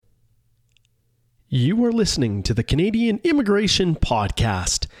You are listening to the Canadian Immigration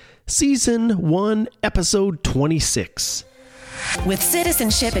Podcast, Season 1, Episode 26. With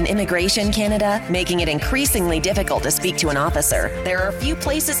Citizenship and Immigration Canada making it increasingly difficult to speak to an officer, there are a few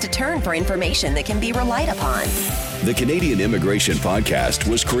places to turn for information that can be relied upon. The Canadian Immigration Podcast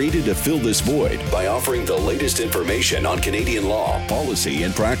was created to fill this void by offering the latest information on Canadian law, policy,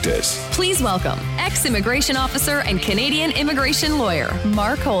 and practice. Please welcome ex-immigration officer and Canadian immigration lawyer,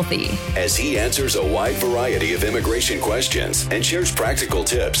 Mark Holthe. As he answers a wide variety of immigration questions and shares practical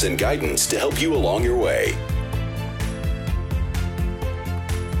tips and guidance to help you along your way.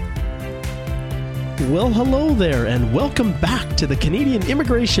 Well, hello there, and welcome back to the Canadian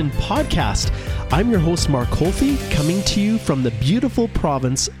Immigration Podcast. I'm your host, Mark Holthe, coming to you from the beautiful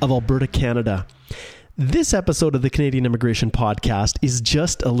province of Alberta, Canada. This episode of the Canadian Immigration Podcast is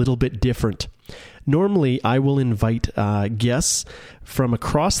just a little bit different. Normally, I will invite guests from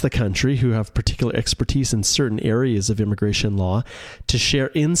across the country who have particular expertise in certain areas of immigration law to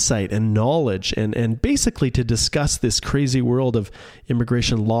share insight and knowledge and basically to discuss this crazy world of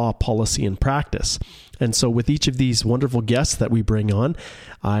immigration law, policy, and practice. And so with each of these wonderful guests that we bring on,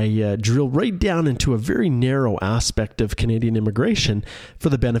 I drill right down into a very narrow aspect of Canadian immigration for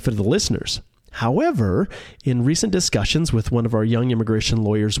the benefit of the listeners. However, in recent discussions with one of our young immigration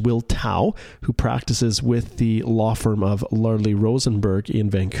lawyers, Will Tao, who practices with the law firm of Larley Rosenberg in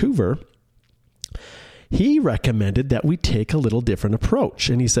Vancouver, he recommended that we take a little different approach.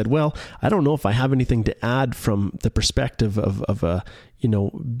 And he said, well, I don't know if I have anything to add from the perspective of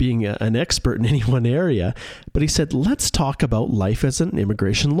being an expert in any one area. But he said, let's talk about life as an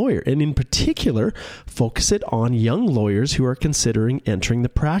immigration lawyer. And in particular, focus it on young lawyers who are considering entering the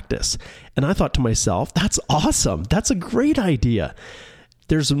practice. And I thought to myself, that's awesome. That's a great idea.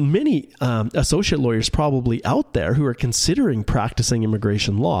 There's many associate lawyers probably out there who are considering practicing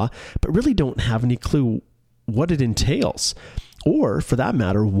immigration law, but really don't have any clue what it entails, or for that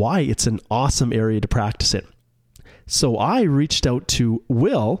matter, why it's an awesome area to practice in. So I reached out to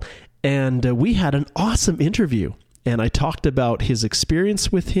Will, and we had an awesome interview. And I talked about his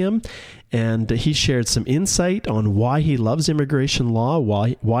experience with him, and he shared some insight on why he loves immigration law,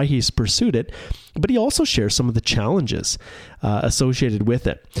 why he's pursued it, but he also shares some of the challenges associated with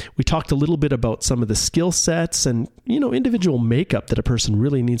it. We talked a little bit about some of the skill sets and, individual makeup that a person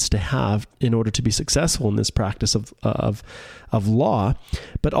really needs to have in order to be successful in this practice of law.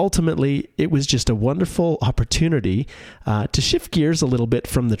 But ultimately, it was just a wonderful opportunity to shift gears a little bit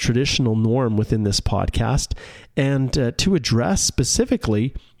from the traditional norm within this podcast and to address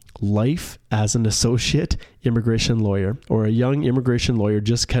specifically life as an associate immigration lawyer or a young immigration lawyer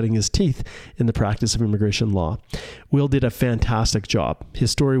just cutting his teeth in the practice of immigration law. Will did a fantastic job.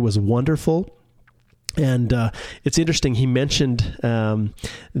 His story was wonderful. And it's interesting, he mentioned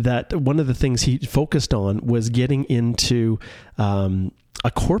that one of the things he focused on was getting into a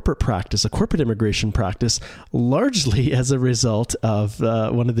corporate practice, a corporate immigration practice, largely as a result of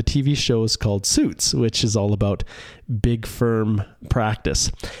one of the TV shows called Suits, which is all about big firm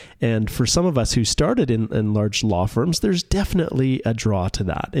practice. And for some of us who started in large law firms, there's definitely a draw to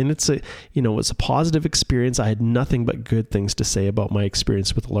that. And it's a positive experience. I had nothing but good things to say about my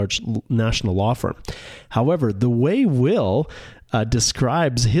experience with a large national law firm. However, the way Will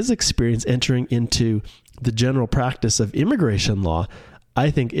describes his experience entering into the general practice of immigration law, I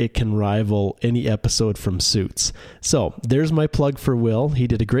think it can rival any episode from Suits. So there's my plug for Will. He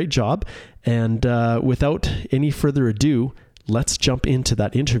did a great job. And without any further ado, let's jump into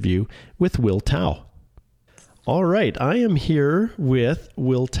that interview with Will Tao. All right. I am here with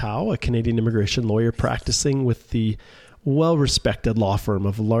Will Tao, a Canadian immigration lawyer practicing with the well-respected law firm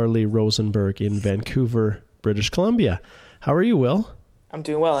of Larley Rosenberg in Vancouver, British Columbia. How are you, Will? I'm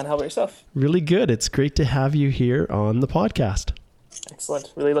doing well. And how about yourself? Really good. It's great to have you here on the podcast.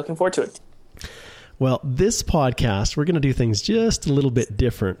 Excellent. Really looking forward to it. Well, this podcast, we're going to do things just a little bit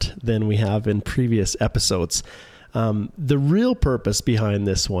different than we have in previous episodes. The real purpose behind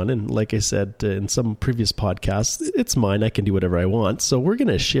this one, and like I said in some previous podcasts, it's mine. I can do whatever I want. So we're going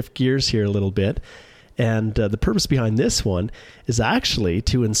to shift gears here a little bit. And the purpose behind this one is actually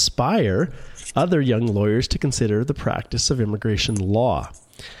to inspire other young lawyers to consider the practice of immigration law.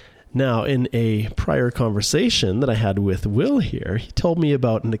 Now, in a prior conversation that I had with Will here, he told me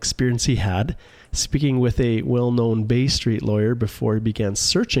about an experience he had speaking with a well-known Bay Street lawyer before he began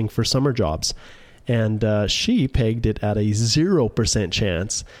searching for summer jobs. And she pegged it at a 0%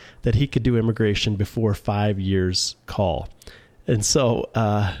 chance that he could do immigration before 5 years call. And so,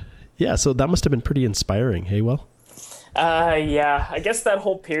 so that must have been pretty inspiring. Hey, Will? Yeah, I guess that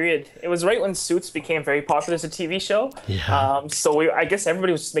whole period, it was right when Suits became very popular as a TV show. Yeah. I guess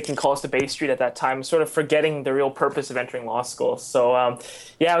everybody was just making calls to Bay Street at that time, sort of forgetting the real purpose of entering law school. So,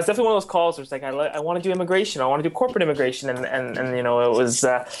 yeah, it was definitely one of those calls where it's like, I want to do immigration. I want to do corporate immigration. And it was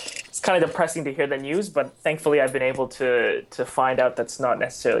it's kind of depressing to hear the news, but thankfully I've been able to find out that's not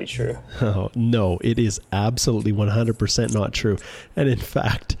necessarily true. Oh, no, it is absolutely 100% not true. And in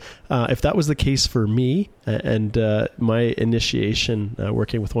fact, if that was the case for me and my initiation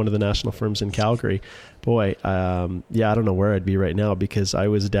working with one of the national firms in Calgary, boy, I don't know where I'd be right now, because I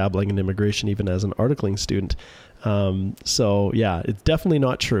was dabbling in immigration even as an articling student. So yeah, it's definitely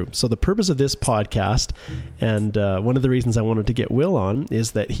not true. So the purpose of this podcast, and one of the reasons I wanted to get Will on,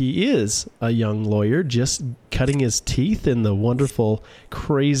 is that he is a young lawyer just cutting his teeth in the wonderful,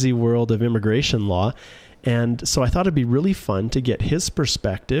 crazy world of immigration law. And so I thought it'd be really fun to get his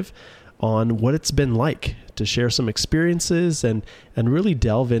perspective on what it's been like to share some experiences and really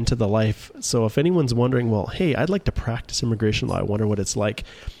delve into the life. So if anyone's wondering, well, hey, I'd like to practice immigration law, I wonder what it's like,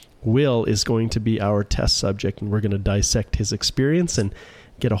 Will is going to be our test subject, and we're going to dissect his experience and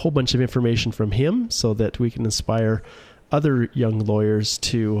get a whole bunch of information from him so that we can inspire other young lawyers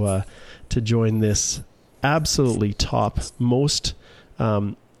to join this absolutely top, most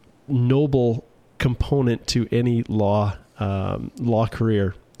noble component to any law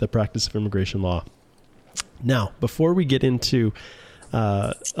career, the practice of immigration law. Now, before we get into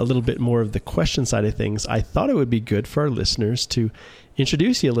a little bit more of the question side of things, I thought it would be good for our listeners to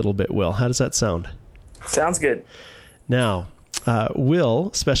introduce you a little bit, Will. How does that sound? Sounds good. Now,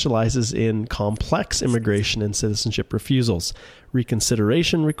 Will specializes in complex immigration and citizenship refusals,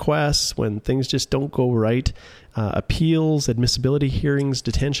 reconsideration requests when things just don't go right, appeals, admissibility hearings,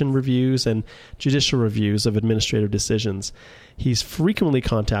 detention reviews, and judicial reviews of administrative decisions. He's frequently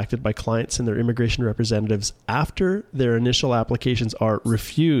contacted by clients and their immigration representatives after their initial applications are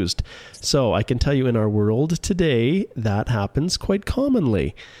refused. So I can tell you, in our world today, that happens quite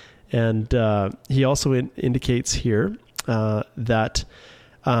commonly. And he also indicates here that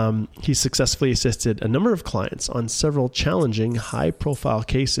he successfully assisted a number of clients on several challenging, high-profile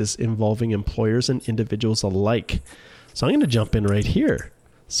cases involving employers and individuals alike. So I'm going to jump in right here.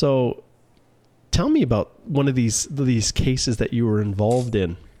 So tell me about one of these cases that you were involved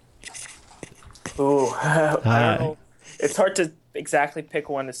in. Ooh, I don't know. It's hard to exactly pick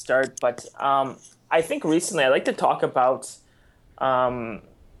one to start, but I think recently I'd like to talk about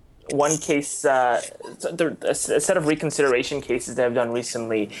one case, a set of reconsideration cases that I've done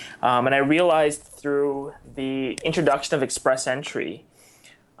recently. And I realized through the introduction of express entry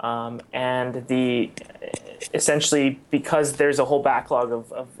and essentially because there's a whole backlog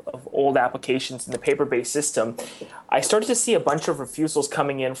of old applications in the paper-based system, I started to see a bunch of refusals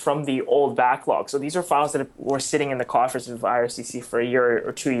coming in from the old backlog. So these are files that were sitting in the coffers of IRCC for a year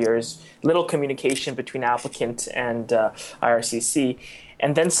or 2 years, little communication between applicant and IRCC.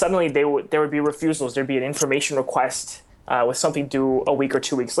 And then suddenly there would be refusals. There'd be an information request with something due a week or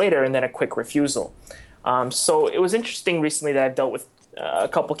 2 weeks later, and then a quick refusal. So it was interesting recently that I've dealt with a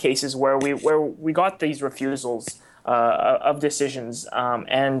couple cases where we got these refusals of decisions,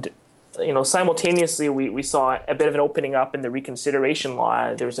 and simultaneously we saw a bit of an opening up in the reconsideration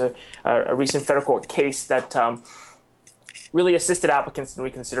law. There was a recent federal court case that really assisted applicants in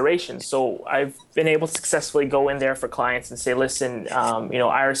reconsideration. So I've been able to successfully go in there for clients and say, listen,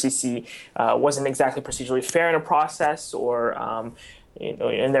 IRCC wasn't exactly procedurally fair in a process, or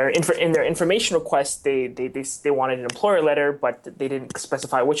in their information request, they wanted an employer letter, but they didn't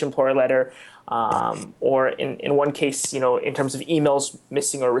specify which employer letter. Or in one case, in terms of emails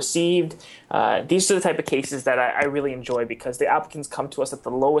missing or received. These are the type of cases that I really enjoy, because the applicants come to us at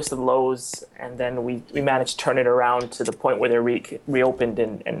the lowest of lows, and then we manage to turn it around to the point where they're reopened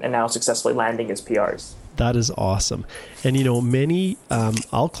and now successfully landing as PRs. That is awesome. And, many,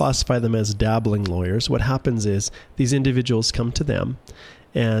 I'll classify them as dabbling lawyers. What happens is these individuals come to them,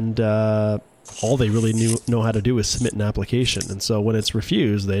 and all they really know how to do is submit an application. And so when it's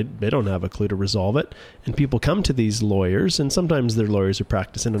refused, they don't have a clue to resolve it. And people come to these lawyers, and sometimes their lawyers who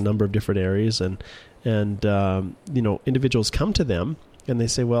practice in a number of different areas, and individuals come to them and they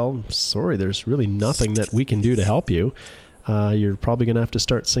say, well, sorry, there's really nothing that we can do to help you. You're probably going to have to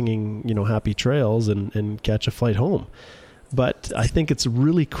start singing, happy trails and catch a flight home. But I think it's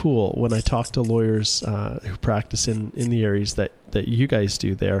really cool when I talk to lawyers who practice in the areas that you guys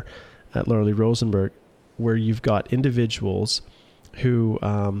do there at Laurilee Rosenberg, where you've got individuals who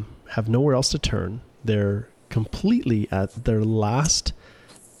have nowhere else to turn. They're completely at their last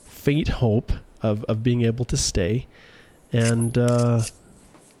faint hope of being able to stay, and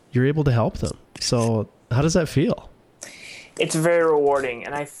you're able to help them. So how does that feel? it's very rewarding.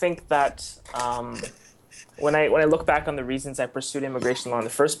 And I think that when I look back on the reasons I pursued immigration law in the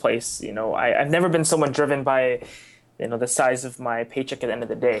first place, I've never been someone driven by the size of my paycheck at the end of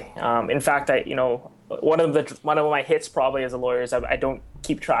the day. In fact, one of my hits probably as a lawyer is I don't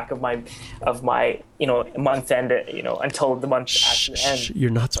keep track of my month end until the month actually ends.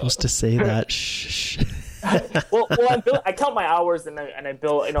 You're not supposed to say that. Shh. well, I count my hours and I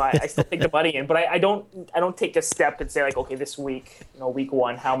bill. I still take the money in, but I don't take a step and say like, okay, this week, week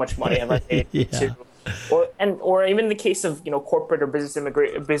one, how much money have I paid to? Or even in the case of corporate or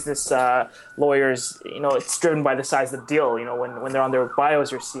business lawyers, it's driven by the size of the deal. When they're on their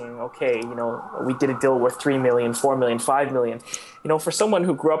bios, you're seeing, okay, we did a deal worth $3 million, $4 million, $5 million. For someone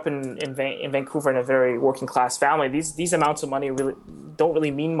who grew up in Vancouver in a very working class family, these amounts of money really don't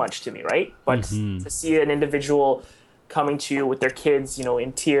really mean much to me, right? But to see an individual coming to you with their kids,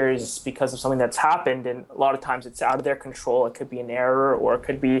 in tears because of something that's happened, and a lot of times it's out of their control. It could be an error, or it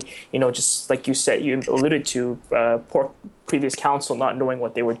could be, just like you said, you alluded to, poor previous counsel not knowing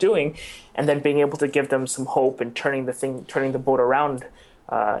what they were doing, and then being able to give them some hope and turning the boat around,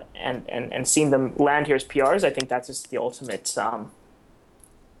 and seeing them land here as PRs. I think that's just the ultimate.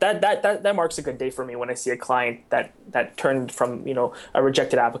 That marks a good day for me when I see a client that turned from a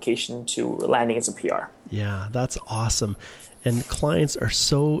rejected application to landing as a PR. Yeah, that's awesome. And clients are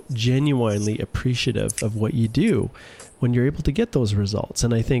so genuinely appreciative of what you do when you're able to get those results.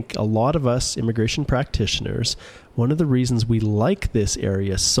 And I think a lot of us immigration practitioners, one of the reasons we like this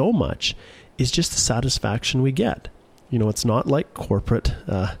area so much is just the satisfaction we get. It's not like corporate,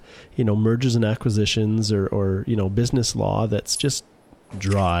 mergers and acquisitions or business law that's just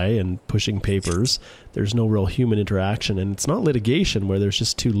dry and pushing papers. There's no real human interaction, and it's not litigation where there's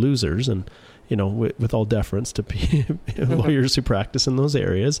just two losers. And with all deference to lawyers who practice in those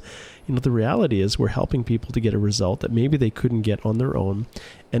areas, the reality is we're helping people to get a result that maybe they couldn't get on their own,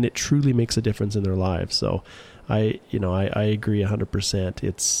 and it truly makes a difference in their lives. So I agree 100%.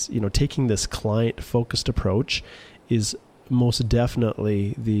 It's taking this client focused approach is most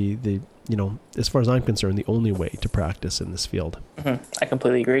definitely the as far as I'm concerned, the only way to practice in this field. Mm-hmm. I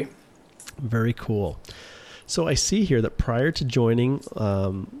completely agree. Very cool. So I see here that prior to joining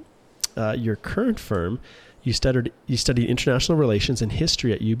your current firm, you studied international relations and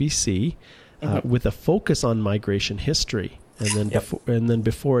history at UBC, with a focus on migration history. And then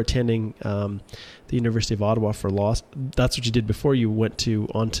before attending the University of Ottawa for law, that's what you did before you went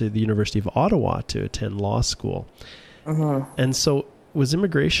onto the University of Ottawa to attend law school. And so was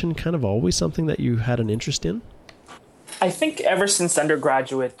immigration kind of always something that you had an interest in? I think ever since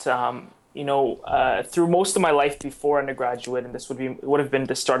undergraduate, through most of my life before undergraduate, and this would have been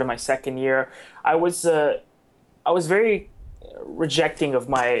the start of my second year, I was very rejecting of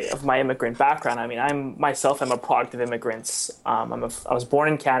my immigrant background. I mean, I'm a product of immigrants. I was born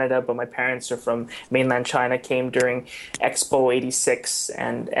in Canada, but my parents are from mainland China, came during Expo 86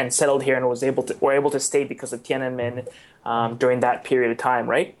 and settled here, and were able to stay because of Tiananmen during that period of time,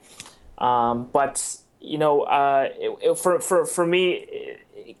 right? But for me,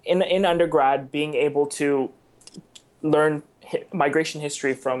 in undergrad, being able to learn migration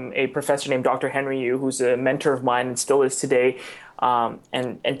history from a professor named Dr. Henry Yu, who's a mentor of mine and still is today,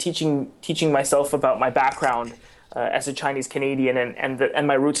 and teaching myself about my background as a Chinese Canadian and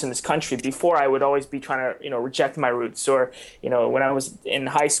my roots in this country. Before, I would always be trying to reject my roots, or when I was in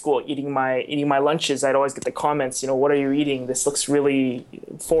high school eating my lunches, I'd always get the comments, what are you eating? This looks really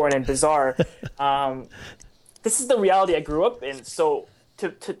foreign and bizarre. This is the reality I grew up in. So to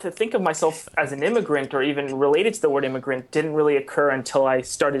think of myself as an immigrant or even related to the word immigrant didn't really occur until I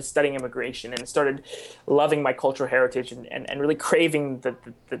started studying immigration and started loving my cultural heritage and really craving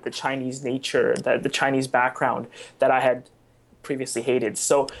the Chinese nature, the Chinese background that I had previously hated.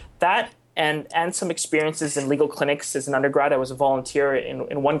 So that and some experiences in legal clinics as an undergrad. I was a volunteer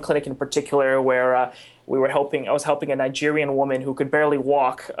in one clinic in particular where I was helping a Nigerian woman who could barely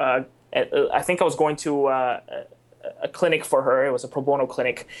walk. I think I was going to a clinic for her. It was a pro bono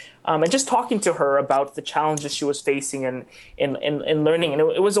clinic, and just talking to her about the challenges she was facing in learning. And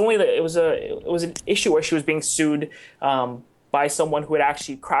it was an issue where she was being sued by someone who had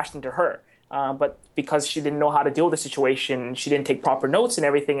actually crashed into her. But because she didn't know how to deal with the situation, she didn't take proper notes and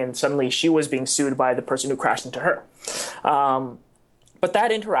everything, and suddenly she was being sued by the person who crashed into her. But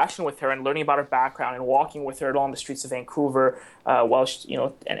that interaction with her and learning about her background and walking with her along the streets of Vancouver, while she,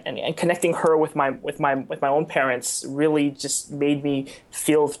 and connecting her with my own parents, really just made me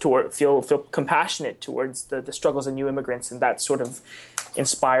feel compassionate towards the struggles of new immigrants, and that sort of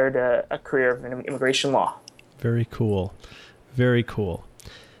inspired a career in immigration law. Very cool, very cool.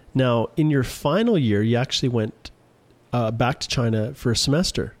 Now, in your final year, you actually went back to China for a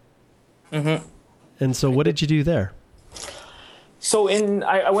semester. Mm-hmm. And so what did you do there? So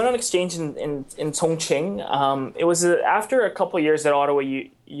I went on exchange in Chongqing. It was after a couple of years at Ottawa U.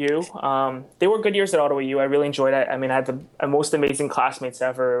 They were good years at Ottawa U. I really enjoyed it. I mean, I had the most amazing classmates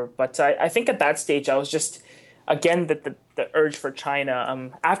ever. But I think at that stage, I was just, again, the urge for China.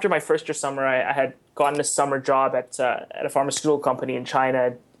 After my first year summer, I had gotten a summer job at a pharmaceutical company in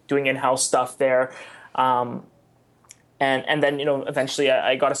China, doing in-house stuff there. And then, eventually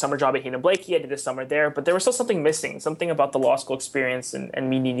I got a summer job at Hayden Blakey. I did a summer there, but there was still something missing, something about the law school experience and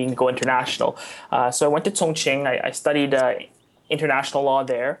me needing to go international. So I went to Chongqing. I studied international law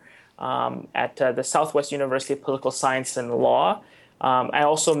there at the Southwest University of Political Science and Law. I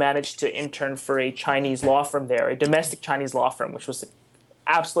also managed to intern for a Chinese law firm there, a domestic Chinese law firm, which was an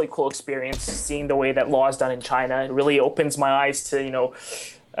absolutely cool experience, seeing the way that law is done in China. It really opens my eyes to,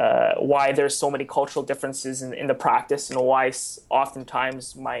 why there's so many cultural differences in the practice, and why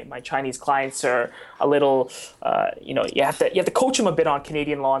oftentimes my Chinese clients are a little, you have to coach them a bit on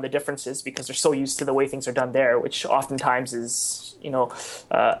Canadian law and the differences, because they're so used to the way things are done there, which oftentimes is,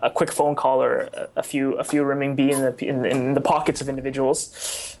 a quick phone call or a few renminbi in the pockets of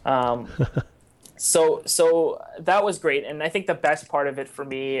individuals. So that was great, and I think the best part of it for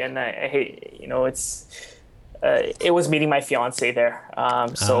me, and I hate, it was meeting my fiance there.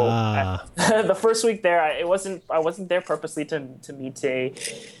 The first week there, I wasn't there purposely to meet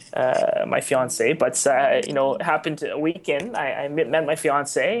my fiance, but it happened a week in. I met my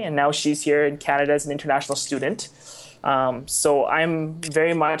fiance, and now she's here in Canada as an international student. So I'm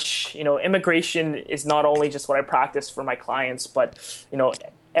very much, immigration is not only just what I practice for my clients, but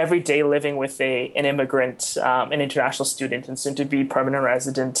every day living with an immigrant, an international student, and soon to be permanent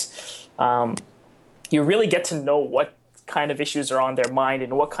resident. You really get to know what kind of issues are on their mind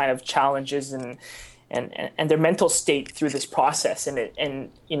and what kind of challenges and their mental state through this process. And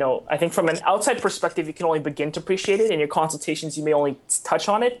I think from an outside perspective, you can only begin to appreciate it. In your consultations, you may only touch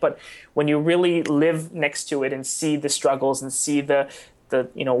on it, but when you really live next to it and see the struggles and see the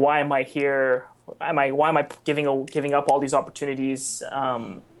why am I here? Why am I giving up all these opportunities?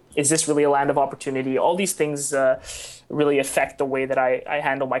 Is this really a land of opportunity? All these things really affect the way that I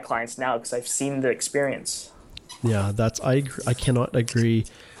handle my clients now, because I've seen the experience. Yeah, I cannot agree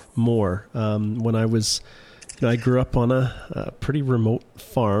more. When I was, I grew up on a pretty remote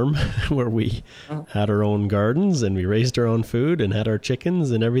farm where we had our own gardens and we raised our own food and had our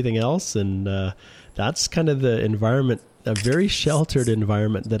chickens and everything else. And that's kind of the environment, a very sheltered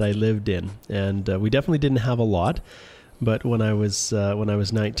environment that I lived in. And we definitely didn't have a lot. But when I was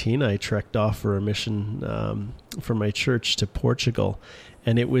 19, I trekked off for a mission from my church to Portugal,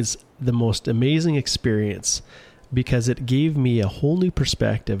 and it was the most amazing experience because it gave me a whole new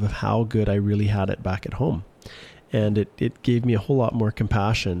perspective of how good I really had it back at home, and it gave me a whole lot more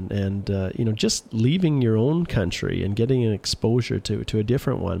compassion. And just leaving your own country and getting an exposure to a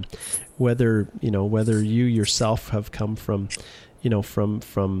different one, whether you yourself have come from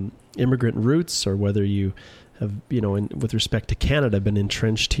immigrant roots, or whether you have, with respect to Canada, been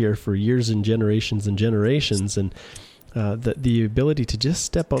entrenched here for years and generations, and the ability to just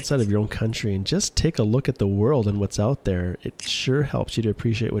step outside of your own country and just take a look at the world and what's out there, it sure helps you to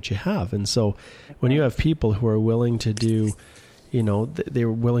appreciate what you have. And so when you have people who are willing to do, they're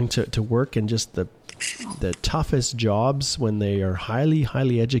willing to work in just the toughest jobs when they are highly,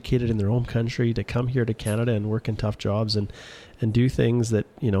 highly educated in their home country, to come here to Canada and work in tough jobs and do things that,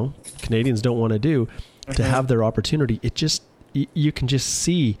 Canadians don't want to do, to have their opportunity, you can just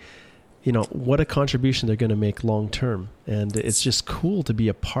see, what a contribution they're going to make long term. And it's just cool to be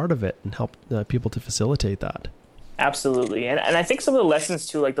a part of it and help people to facilitate that. Absolutely. And I think some of the lessons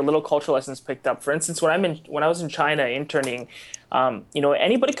too, like the little cultural lessons picked up, for instance, when I was in China interning,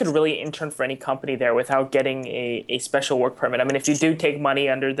 anybody could really intern for any company there without getting a special work permit. I mean, if you do take money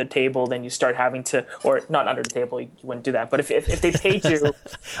under the table, then you start having to, or not under the table, you wouldn't do that. But if they paid you,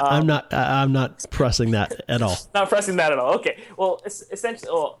 I'm not pressing that at all. Not pressing that at all. Okay. Well,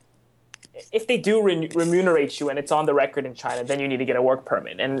 essentially, if they do remunerate you and it's on the record in China, then you need to get a work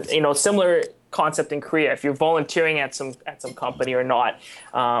permit. And similar concept in Korea. If you're volunteering at some company or not,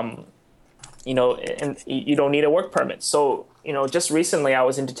 and you don't need a work permit. So just recently I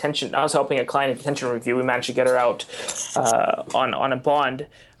was in detention. I was helping a client in detention review. We managed to get her out on a bond.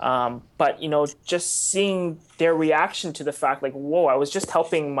 But just seeing their reaction to the fact, like, whoa, I was just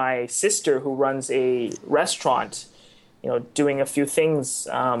helping my sister who runs a restaurant, doing a few things.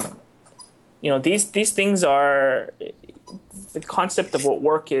 These things are the concept of what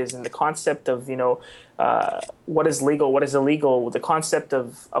work is, and the concept of what is legal, what is illegal, the concept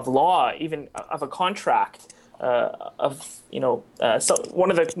of law, even of a contract. So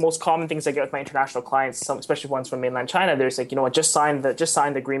one of the most common things I get with my international clients, especially ones from mainland China, there's like, just sign the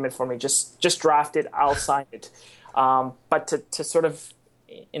agreement for me, just draft it, I'll sign it. But to sort of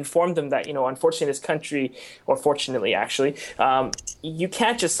inform them that, unfortunately in this country, or fortunately actually, you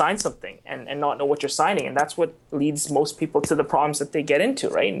can't just sign something and not know what you're signing. And that's what leads most people to the problems that they get into,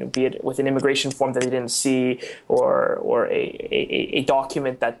 right? And be it with an immigration form that they didn't see, or a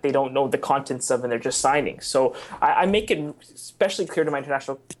document that they don't know the contents of and they're just signing. So I make it especially clear to my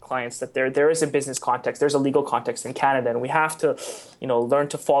international clients that there is a business context, there's a legal context in Canada, and we have to, learn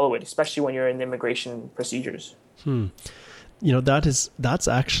to follow it, especially when you're in immigration procedures. That's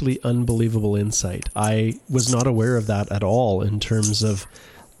actually unbelievable insight. I was not aware of that at all in terms of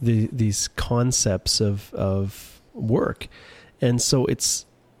these concepts of work. And so it's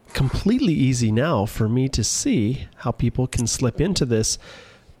completely easy now for me to see how people can slip into this,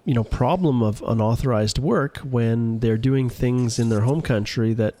 problem of unauthorized work when they're doing things in their home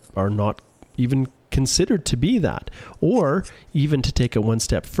country that are not even considered to be that. Or even to take it one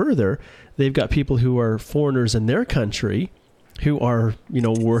step further, they've got people who are foreigners in their country who are,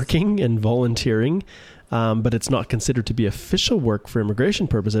 working and volunteering, but it's not considered to be official work for immigration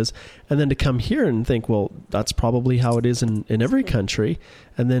purposes. And then to come here and think, well, that's probably how it is in every country.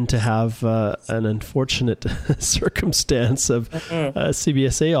 And then to have an unfortunate circumstance of a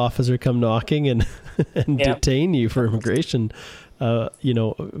CBSA officer come knocking and detain you for immigration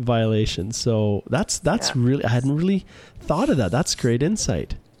violations. So that's really, I hadn't really thought of that. That's great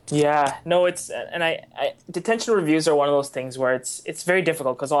insight. Yeah, no, detention reviews are one of those things where it's very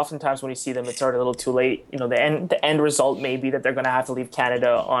difficult, because oftentimes when you see them, it's already a little too late. The end result may be that they're going to have to leave Canada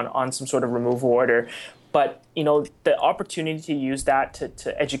on some sort of removal order. But, the opportunity to use that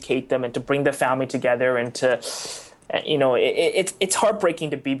to educate them and to bring the family together and to, it's heartbreaking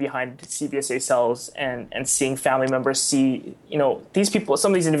to be behind CBSA cells and seeing family members see, these people,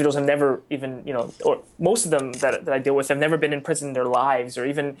 some of these individuals have never even, or most of them that I deal with have never been in prison in their lives, or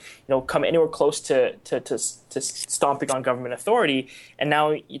even, come anywhere close to stomping on government authority. And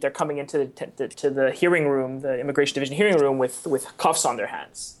now they're coming into the hearing room, the immigration division hearing room with cuffs on their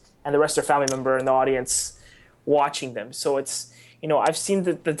hands, and the rest of their family member in the audience watching them. So it's, I've seen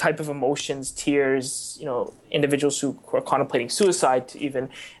the type of emotions, tears, individuals who are contemplating suicide even,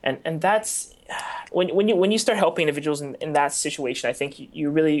 and that's when you start helping individuals in that situation, I think you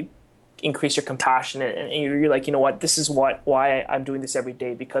really increase your compassion, and you're like, this is why I'm doing this every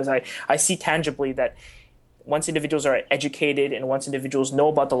day, because I see tangibly that once individuals are educated and once individuals know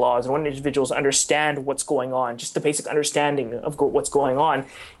about the laws and when individuals understand what's going on, just the basic understanding of what's going on,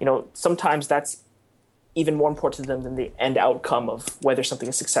 sometimes that's even more important to them than the end outcome of whether something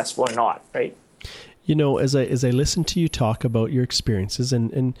is successful or not, right? As I listen to you talk about your experiences,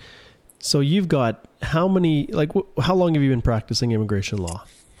 and so you've got how long have you been practicing immigration law?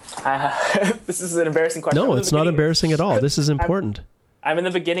 This is an embarrassing question. No, it's not embarrassing at all. This is important. I'm in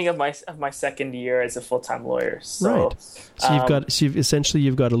the beginning of my second year as a full-time lawyer. So, right. So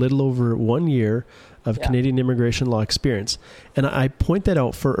you've got a little over 1 year of Canadian immigration law experience, and I point that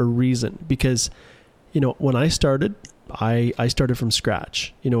out for a reason, because when I started, I started from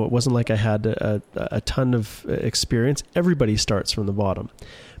scratch. It wasn't like I had a ton of experience. Everybody starts from the bottom.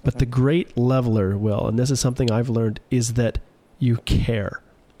 But the great leveler, Will, and this is something I've learned, is that you care.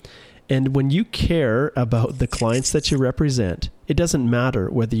 And when you care about the clients that you represent, it doesn't matter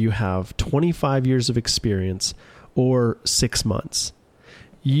whether you have 25 years of experience or 6 months.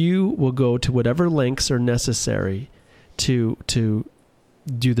 You will go to whatever lengths are necessary to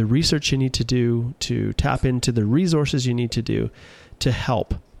do the research you need to do, to tap into the resources you need to do to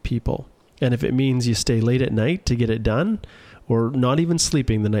help people. And if it means you stay late at night to get it done, or not even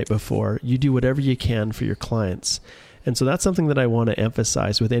sleeping the night before, you do whatever you can for your clients. And so that's something that I want to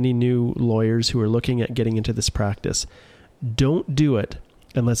emphasize with any new lawyers who are looking at getting into this practice. Don't do it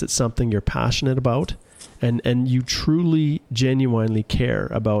unless it's something you're passionate about and you truly, genuinely care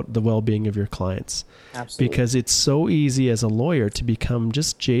about the well-being of your clients. Absolutely. Because it's so easy as a lawyer to become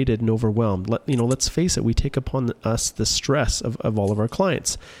just jaded and overwhelmed. Let's face it, we take upon us the stress of all of our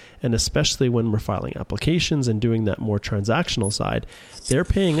clients. And especially when we're filing applications and doing that more transactional side, they're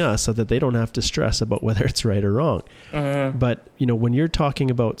paying us so that they don't have to stress about whether it's right or wrong. Mm-hmm. But, when you're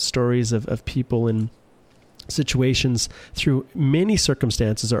talking about stories of people in situations through many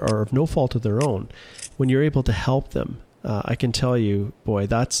circumstances are of no fault of their own, when you're able to help them, I can tell you, boy,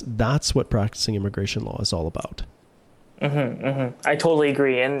 that's what practicing immigration law is all about. Mm-hmm, mm-hmm. I totally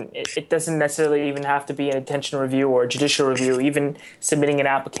agree. And it doesn't necessarily even have to be an detention review or a judicial review, even submitting an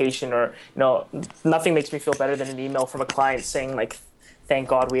application or, nothing makes me feel better than an email from a client saying, like, thank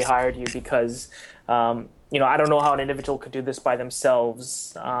God we hired you because, I don't know how an individual could do this by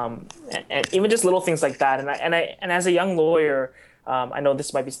themselves, and even just little things like that. And as a young lawyer, I know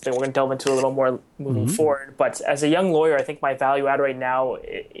this might be something we're going to delve into a little more moving forward. But as a young lawyer, I think my value add right now,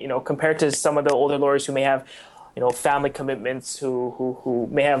 compared to some of the older lawyers who may have, family commitments, who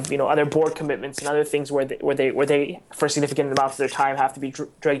may have, other board commitments and other things where they for significant amounts of their time have to be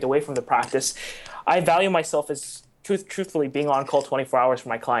dragged away from the practice. I value myself as truthfully being on call 24 hours for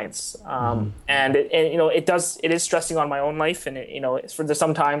my clients. And it is stressing on my own life. And there's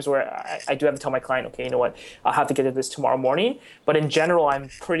some times where I do have to tell my client, okay, you know what, I'll have to get to this tomorrow morning. But in general, I'm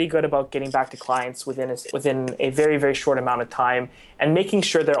pretty good about getting back to clients within a very, very short amount of time and making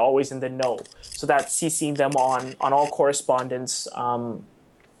sure they're always in the know. So that CCing them on all correspondence,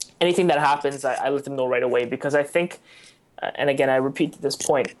 anything that happens, I let them know right away, because I think, and again, I repeat this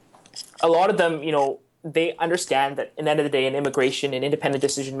point, a lot of them, they understand that at the end of the day, an immigration, an independent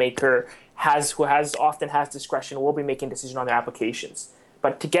decision maker who often has discretion, will be making decisions on their applications.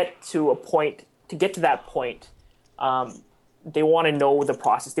 But to get to that point, they want to know the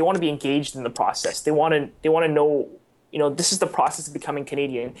process. They want to be engaged in the process. They want to know, this is the process of becoming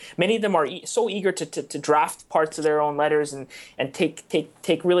Canadian. Many of them are so eager to draft parts of their own letters and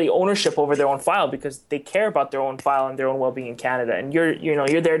take really ownership over their own file, because they care about their own file and their own well-being in Canada. And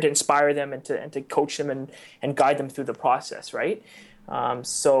you're there to inspire them and to coach them and guide them through the process, right?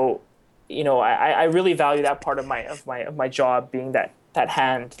 So I really value that part of my job, being that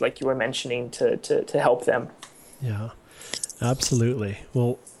hand, like you were mentioning, to help them. Yeah, absolutely.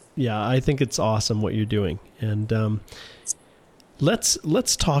 Well, yeah, I think it's awesome what you're doing. And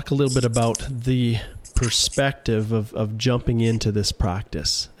let's talk a little bit about the perspective of jumping into this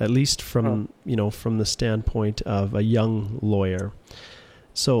practice, at least from the standpoint of a young lawyer.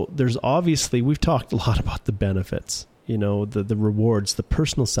 So there's obviously, we've talked a lot about the benefits, the rewards, the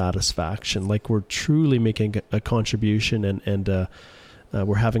personal satisfaction, like we're truly making a contribution and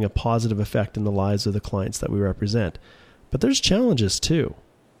we're having a positive effect in the lives of the clients that we represent. But there's challenges too.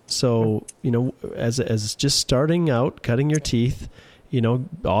 So, as just starting out, cutting your teeth,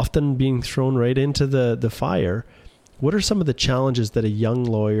 often being thrown right into the fire, what are some of the challenges that a young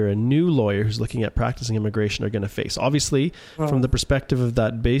lawyer, a new lawyer who's looking at practicing immigration, are going to face? Obviously, from the perspective of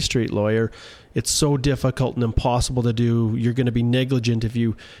that Bay Street lawyer, it's so difficult and impossible to do. You're going to be negligent if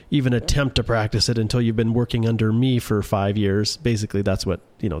you even attempt to practice it until you've been working under me for 5 years. Basically, that's what,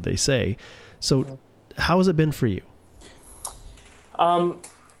 they say. So how has it been for you?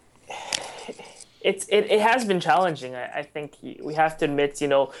 It has been challenging. I think we have to admit,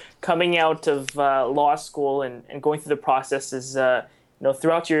 coming out of law school and going through the processes,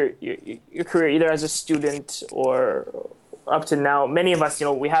 throughout your career, either as a student or up to now, many of us,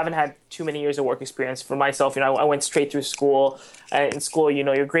 we haven't had too many years of work experience. For myself, I went straight through school. In school,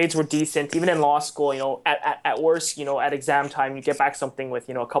 your grades were decent. Even in law school, at worst, at exam time, you get back something with,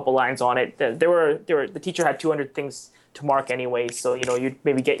 a couple lines on it. The teacher had 200 things to mark anyway, so you'd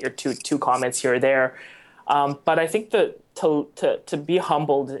maybe get your two comments here or there. But I think that to be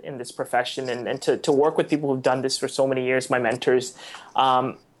humbled in this profession and to work with people who've done this for so many years, my mentors,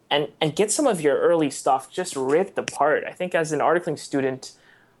 and get some of your early stuff just ripped apart. I think as an articling student,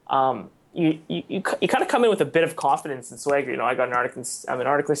 you kind of come in with a bit of confidence and swagger. I'm an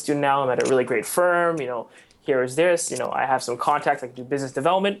articling student now. I'm at a really great firm. Here is this. I have some contacts. I can do business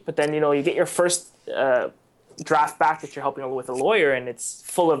development. But then you get your first draft back that you're helping with a lawyer, and it's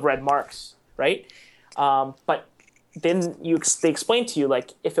full of red marks, right? But then they explain to you,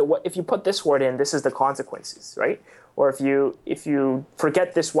 like, if you put this word in, this is the consequences, right? Or if you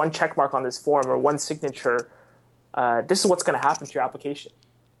forget this one check mark on this form or one signature, this is what's going to happen to your application.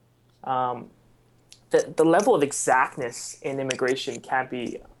 The level of exactness in immigration can't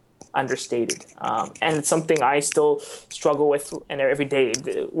be understated, and it's something I still struggle with, and every day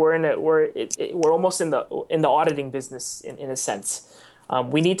we're almost in the auditing business in a sense.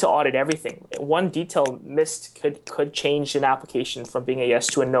 We need to audit everything. One detail missed could change an application from being a yes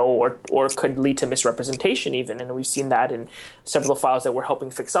to a no, or could lead to misrepresentation even, and we've seen that in several files that we're helping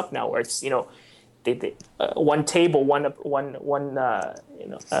fix up now, where it's one table, one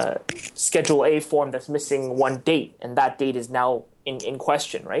Schedule A form that's missing one date, and that date is now in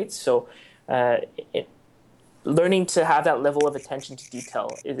question, right? So learning to have that level of attention to detail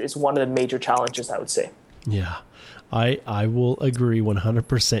is one of the major challenges, I would say. Yeah, I will agree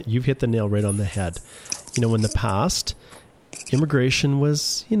 100%. You've hit the nail right on the head. In the past, immigration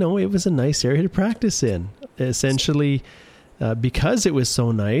was, it was a nice area to practice in. Essentially, because it was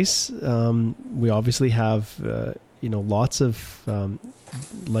so nice, we obviously have, lots of,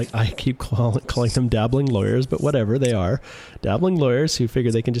 like I keep calling them dabbling lawyers, but whatever they are, dabbling lawyers who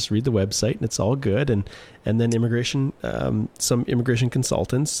figure they can just read the website and it's all good. And then immigration, some immigration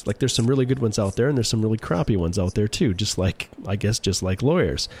consultants, like there's some really good ones out there and there's some really crappy ones out there too, just like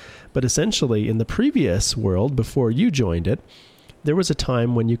lawyers. But essentially in the previous world, before you joined it, there was a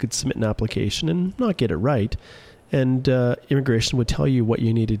time when you could submit an application and not get it right. And immigration would tell you what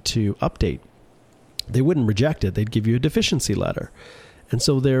you needed to update. They wouldn't reject it. They'd give you a deficiency letter. And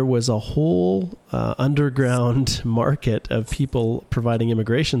so there was a whole underground market of people providing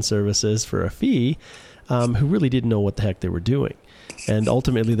immigration services for a fee who really didn't know what the heck they were doing. And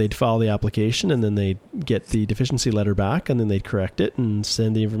ultimately, they'd file the application, and then they'd get the deficiency letter back, and then they'd correct it and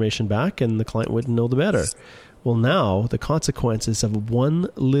send the information back, and the client wouldn't know the better. Well, now the consequences of one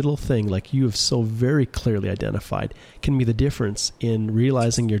little thing, like you have so very clearly identified, can be the difference in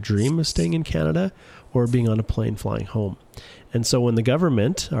realizing your dream of staying in Canada or being on a plane flying home. And so when the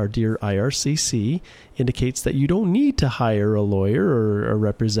government, our dear IRCC, indicates that you don't need to hire a lawyer or a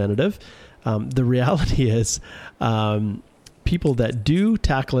representative, the reality is people that do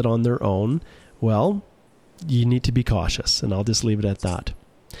tackle it on their own, well, you need to be cautious. And I'll just leave it at that.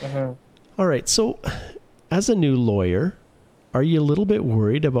 Mm-hmm. All right. So as a new lawyer, are you a little bit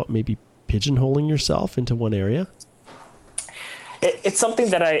worried about maybe pigeonholing yourself into one area? It's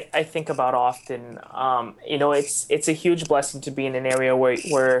something that I think about often. It's a huge blessing to be in an area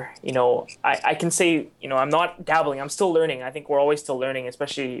where I can say, I'm not dabbling. I'm still learning. I think we're always still learning,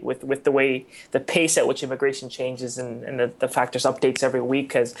 especially with the way, the pace at which immigration changes and the fact there's updates every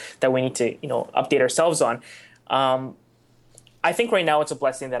week that we need to, update ourselves on. I think right now it's a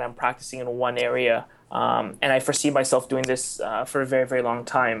blessing that I'm practicing in one area. And I foresee myself doing this for a very, very long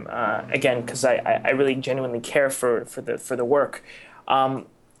time. Again, because I really genuinely care for the work. Are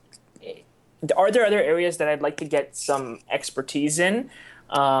there other areas that I'd like to get some expertise in?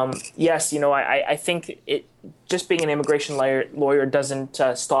 Yes, I think just being an immigration lawyer doesn't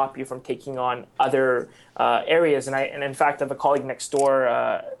stop you from taking on other areas. And in fact, I have a colleague next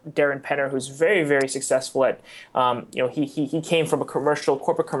door, Darren Penner, who's very, very successful at, he came from a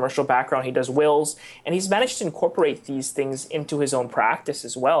corporate commercial background. He does wills, and he's managed to incorporate these things into his own practice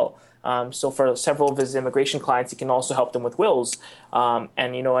as well. So for several of his immigration clients, he can also help them with wills.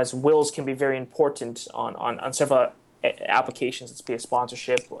 As wills can be very important on several applications, let's be a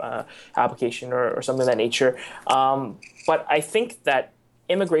sponsorship application or something of that nature. But I think that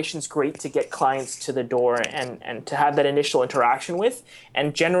immigration is great to get clients to the door and to have that initial interaction with.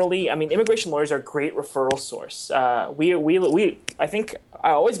 And generally, immigration lawyers are a great referral source. I think I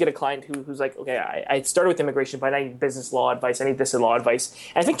always get a client who's like, okay, I started with immigration, but I need business law advice. I need this law advice.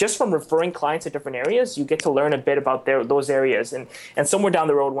 And I think just from referring clients to different areas, you get to learn a bit about those areas. And somewhere down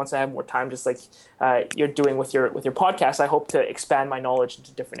the road, once I have more time, just like you're doing with your podcast, I hope to expand my knowledge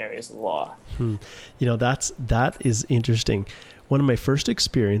into different areas of the law. That is interesting. One of my first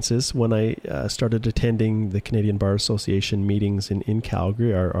experiences when I started attending the Canadian Bar Association meetings in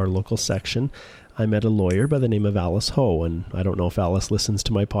Calgary, our local section, I met a lawyer by the name of Alice Ho. And I don't know if Alice listens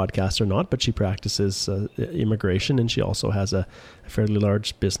to my podcast or not, but she practices immigration, and she also has a fairly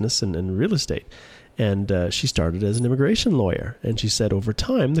large business in real estate. And she started as an immigration lawyer. And she said over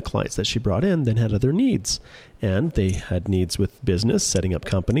time, the clients that she brought in then had other needs. And they had needs with business, setting up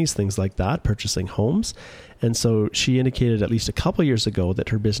companies, things like that, purchasing homes. And so she indicated at least a couple of years ago that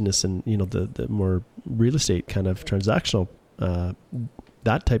her business and, the more real estate kind of transactional,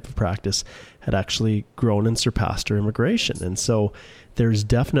 that type of practice had actually grown and surpassed her immigration. And so there's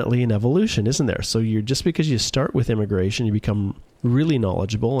definitely an evolution, isn't there? So just because you start with immigration, you become really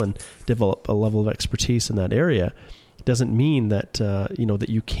knowledgeable and develop a level of expertise in that area, doesn't mean that that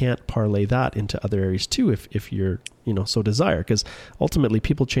you can't parlay that into other areas too, if you're so desire. Because ultimately,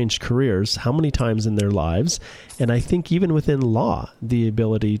 people change careers how many times in their lives, and I think even within law, the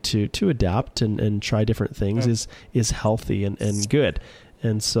ability to adapt and try different things is healthy and good.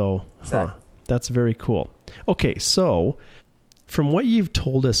 And so that's very cool. Okay, so from what you've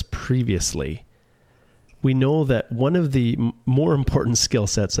told us previously, we know that one of the more important skill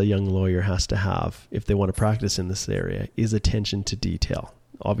sets a young lawyer has to have if they want to practice in this area is attention to detail,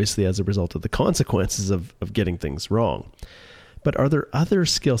 obviously as a result of the consequences of getting things wrong. But are there other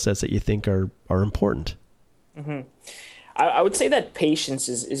skill sets that you think are important? Mm-hmm. I would say that patience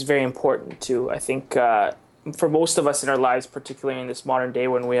is very important too. I think for most of us in our lives, particularly in this modern day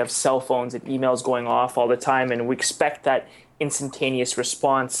when we have cell phones and emails going off all the time and we expect that instantaneous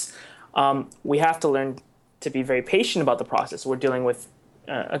response, we have to learn to be very patient about the process. We're dealing with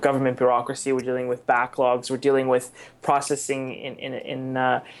a government bureaucracy. We're dealing with backlogs. We're dealing with processing in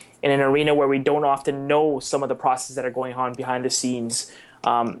an arena where we don't often know some of the processes that are going on behind the scenes.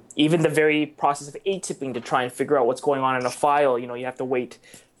 Even the very process of ATIPing to try and figure out what's going on in a file, you have to wait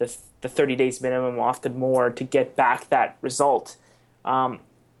the 30 days minimum, often more, to get back that result.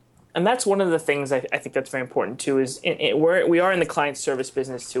 And that's one of the things I think that's very important too. Is we are in the client service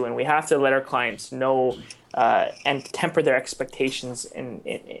business too, and we have to let our clients know and temper their expectations in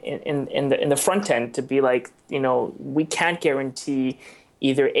the front end to be like, we can't guarantee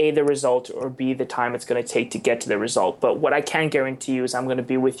either A, the result, or B, the time it's going to take to get to the result. But what I can guarantee you is I'm going to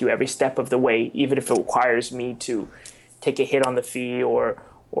be with you every step of the way, even if it requires me to take a hit on the fee or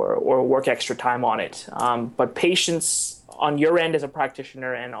work extra time on it. But patience on your end as a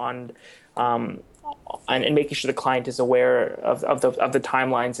practitioner and on and making sure the client is aware of the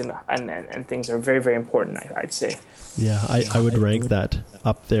timelines and things are very, very important, I'd say. Yeah, I would rank that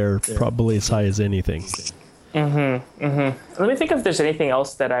up there probably as high as anything. Let me think if there's anything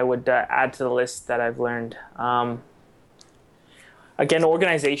else that I would add to the list that I've learned. Again,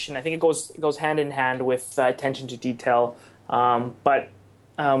 organization. I think it goes hand in hand with attention to detail, but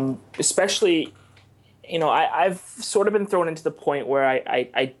especially, I've sort of been thrown into the point where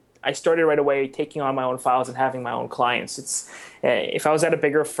I started right away taking on my own files and having my own clients. It's if I was at a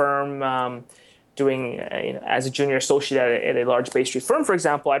bigger firm doing as a junior associate at a large Bay Street firm, for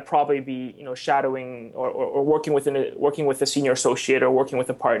example, I'd probably be shadowing or working with a senior associate or working with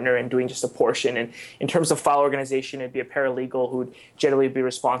a partner and doing just a portion. And in terms of file organization, it'd be a paralegal who'd generally be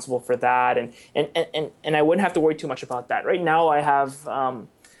responsible for that, and I wouldn't have to worry too much about that. Right now, I have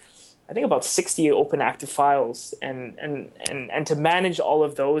I think about 60 open active files, and to manage all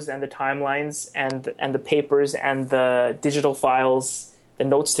of those and the timelines and the papers and the digital files, the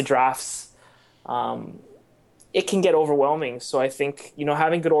notes to drafts. It can get overwhelming. So I think,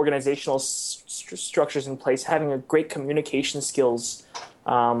 having good organizational structures in place, having a great communication skills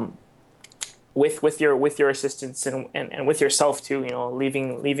with your assistants and with yourself too,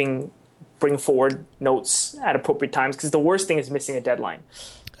 bring forward notes at appropriate times, because the worst thing is missing a deadline.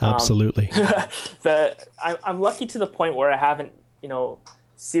 Absolutely. I'm lucky to the point where I haven't,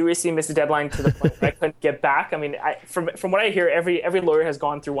 seriously missed a deadline to the point where I couldn't get back. I mean, from what I hear, every lawyer has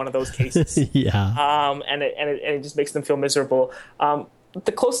gone through one of those cases. Yeah. And it just makes them feel miserable.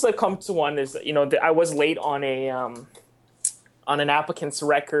 The closest I've come to one is, I was late on an applicant's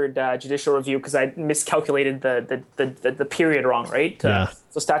record judicial review because I miscalculated the period wrong, right? Yeah.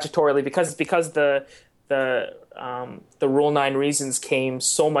 So statutorily, because the Rule 9 reasons came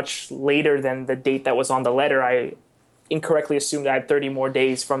so much later than the date that was on the letter, I incorrectly assumed I had 30 more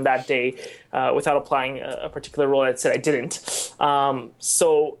days from that day without applying a particular rule that said I didn't.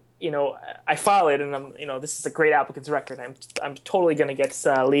 So, I file it, and this is a great applicant's record. I'm totally going to get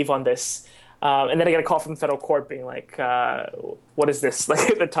leave on this. And then I get a call from the federal court being like, what is this?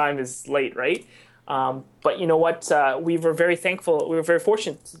 Like, the time is late, right? But you know what? We were very thankful. We were very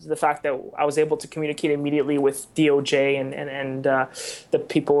fortunate to the fact that I was able to communicate immediately with DOJ and the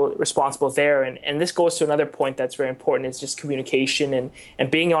people responsible there. And this goes to another point that's very important. It's just communication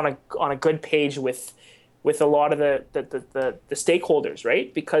and being on a good page with a lot of the stakeholders,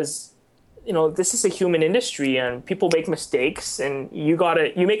 right? Because this is a human industry and people make mistakes, and you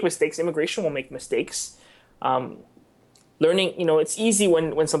make mistakes. Immigration will make mistakes. Learning, it's easy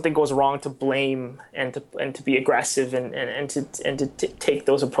when something goes wrong to blame and to be aggressive and to take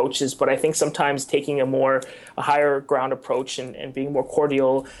those approaches. But I think sometimes taking a higher ground approach and being more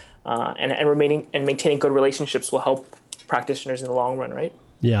cordial and maintaining good relationships will help practitioners in the long run, right?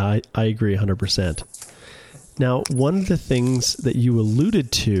 Yeah, I agree 100%. Now, one of the things that you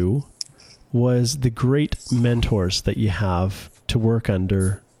alluded to was the great mentors that you have to work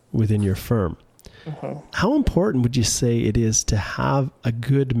under within your firm. Mm-hmm. How important would you say it is to have a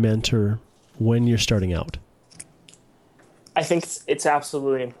good mentor when you're starting out? I think it's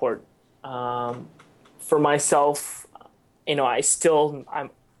absolutely important. For myself,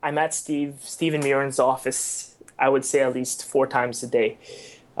 I'm at Stephen Murin's office, I would say at least 4 times a day,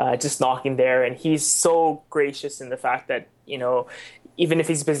 just knocking there. And he's so gracious in the fact that, even if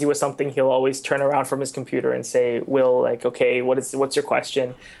he's busy with something, he'll always turn around from his computer and say, Will, okay, what's your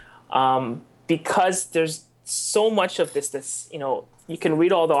question? Because there's so much of this, you can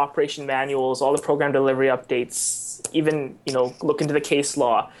read all the operation manuals, all the program delivery updates, even, look into the case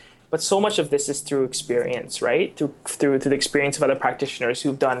law. But so much of this is through experience, right? Through the experience of other practitioners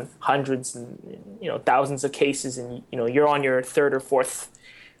who've done hundreds and, thousands of cases, and, you're on your 3rd or 4th,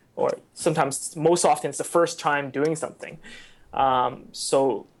 or sometimes most often it's the first time doing something.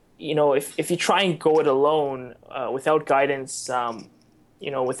 So, if you try and go it alone without guidance,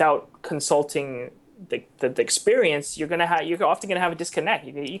 without consulting the experience, you're often gonna have a disconnect.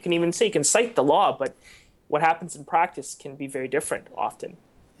 You can even say you can cite the law, but what happens in practice can be very different often.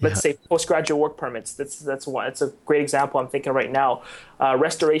 Let's say postgraduate work permits. That's one. It's a great example I'm thinking right now.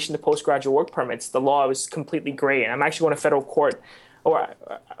 Restoration to postgraduate work permits. The law is completely gray, and I'm actually going to federal court. Or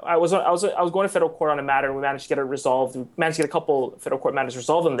I was going to federal court on a matter, and we managed to get it resolved. We managed to get a couple federal court matters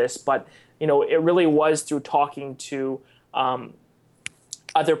resolved on this, but it really was through talking to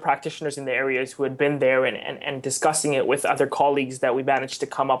other practitioners in the areas who had been there and discussing it with other colleagues that we managed to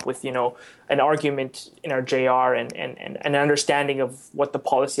come up with, an argument in our JR and an understanding of what the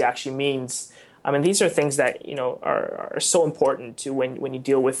policy actually means. I mean, these are things that, are so important to when you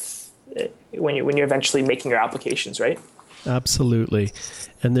deal with, when you're eventually making your applications, right? Absolutely.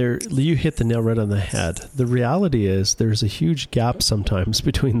 And you hit the nail right on the head. The reality is there's a huge gap sometimes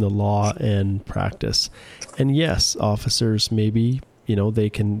between the law and practice. And yes, officers maybe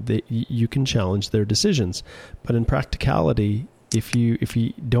you can challenge their decisions, but in practicality, if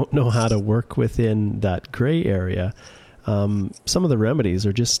you don't know how to work within that gray area, some of the remedies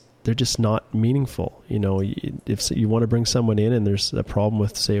they're just not meaningful. If you want to bring someone in and there's a problem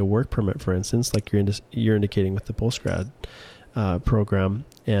with, say, a work permit, for instance, like you're indicating with the postgrad program,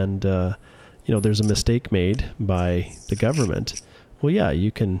 and there's a mistake made by the government. Well, yeah,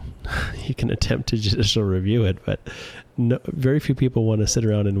 you can attempt to judicial review it, but very few people want to sit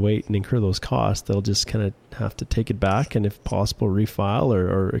around and wait and incur those costs. They'll just kind of have to take it back and, if possible, refile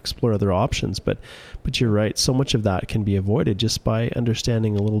or explore other options. But you're right. So much of that can be avoided just by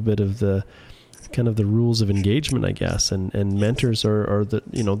understanding a little bit of the kind of the rules of engagement, I guess. And mentors are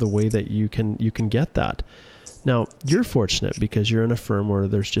the way that you can get that. Now, you're fortunate because you're in a firm where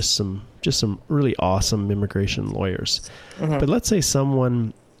there's just some really awesome immigration lawyers. Mm-hmm. But let's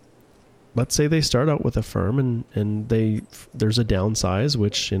say they start out with a firm and there's a downsize,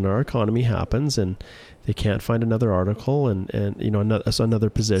 which in our economy happens, and they can't find another article and another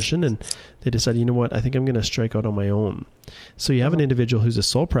position, and they decide, I think I'm going to strike out on my own. So you have an individual who's a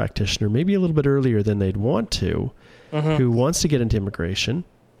sole practitioner, maybe a little bit earlier than they'd want to, who wants to get into immigration.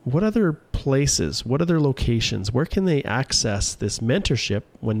 What other places, what other locations, where can they access this mentorship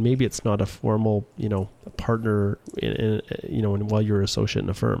when maybe it's not a formal, partner, while you're an associate in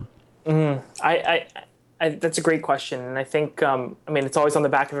a firm? Mm-hmm. I that's a great question, and I think it's always on the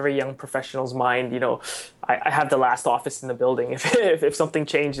back of every young professional's mind. I have the last office in the building. If something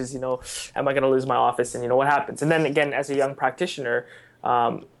changes, am I going to lose my office? And what happens? And then again, as a young practitioner,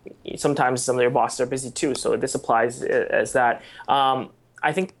 sometimes some of your bosses are busy too. So this applies as that.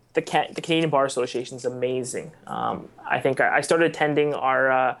 I think the Canadian Bar Association is amazing. I think I started attending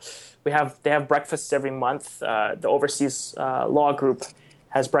they have breakfasts every month. The Overseas Law Group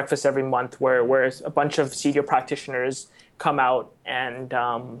has breakfast every month where a bunch of senior practitioners come out and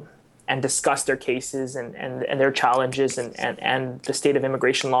discuss their cases and their challenges and the state of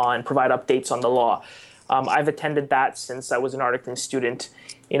immigration law and provide updates on the law. I've attended that since I was an Articling student,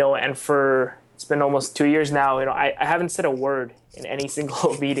 and it's been almost 2 years now. I haven't said a word in any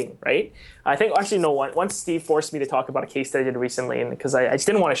single meeting, right? I think actually no one. Once Steve forced me to talk about a case that I did recently, and because I just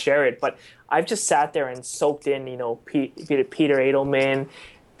didn't want to share it, but I've just sat there and soaked in, be it Peter Edelman,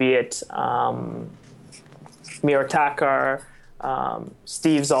 be it Mira Takar,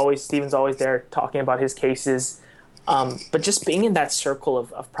 Steven's always there talking about his cases, but just being in that circle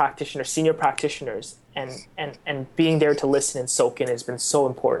of practitioners, senior practitioners, and being there to listen and soak in has been so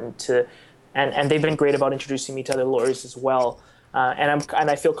important to. And they've been great about introducing me to other lawyers as well. And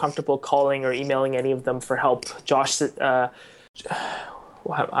I feel comfortable calling or emailing any of them for help. Josh, I'm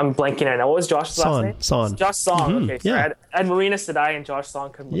blanking right now. What was Josh's last name? Song. Josh Song. Mm-hmm. Okay, so yeah. I had Marina Sadai and Josh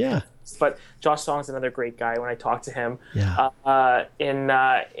Song. Yeah. But Josh Song's another great guy when I talk to him. Yeah.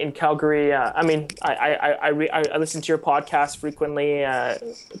 In Calgary, I listen to your podcast frequently,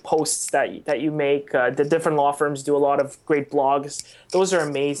 posts that you make. The different law firms do a lot of great blogs. Those are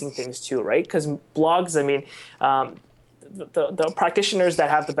amazing things too, right? Because blogs, the practitioners that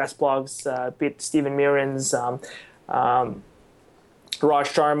have the best blogs, be it Stephen Mirren's, Raj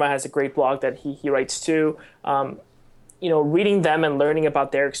Sharma has a great blog that he writes too. Reading them and learning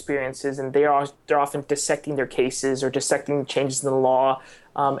about their experiences, and they're often dissecting their cases or dissecting changes in the law.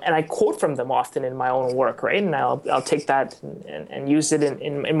 And I quote from them often in my own work, right? And I'll take that and use it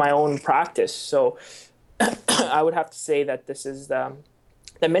in my own practice. So I would have to say that this is that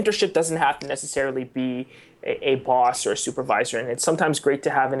mentorship doesn't have to necessarily be a boss or a supervisor. And it's sometimes great to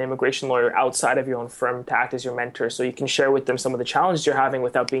have an immigration lawyer outside of your own firm to act as your mentor, so you can share with them some of the challenges you're having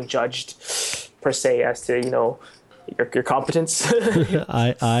without being judged per se as to, your competence.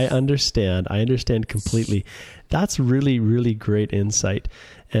 I understand. I understand completely. That's really, really great insight.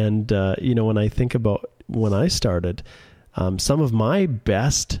 And, when I think about when I started, some of my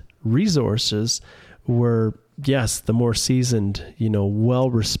best resources were, yes, the more seasoned,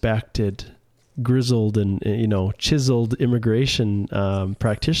 well-respected, grizzled and, chiseled immigration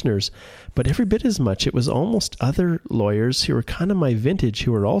practitioners, but every bit as much, it was almost other lawyers who were kind of my vintage,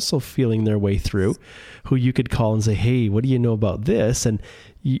 who were also feeling their way through, who you could call and say, hey, what do you know about this? And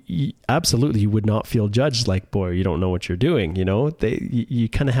absolutely, you would not feel judged like, boy, you don't know what you're doing. You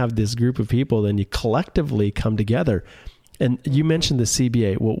kind of have this group of people, then you collectively come together. And you mentioned the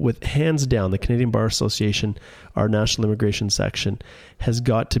CBA. Well, with hands down, the Canadian Bar Association, our National Immigration Section, has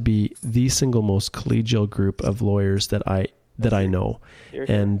got to be the single most collegial group of lawyers that I know.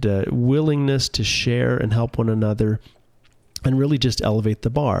 And willingness to share and help one another and really just elevate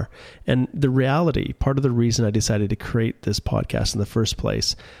the bar. And the reality, part of the reason I decided to create this podcast in the first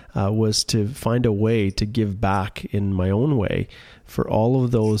place was to find a way to give back in my own way for all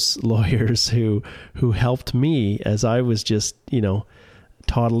of those lawyers who helped me as I was just,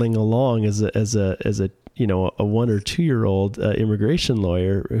 toddling along as a 1 or 2 year old immigration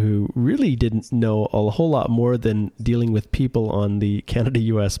lawyer who really didn't know a whole lot more than dealing with people on the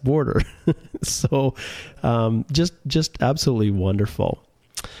Canada-US border. So just absolutely wonderful.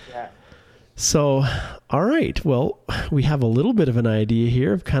 Yeah. So, all right. Well, we have a little bit of an idea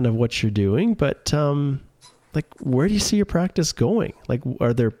here of kind of what you're doing, but where do you see your practice going?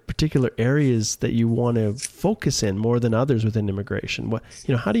 Are there particular areas that you want to focus in more than others within immigration?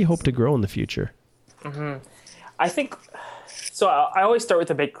 How do you hope to grow in the future? Mm-hmm. I think so. I always start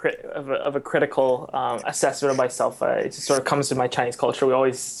with a bit of a critical assessment of myself. It just sort of comes to my Chinese culture. We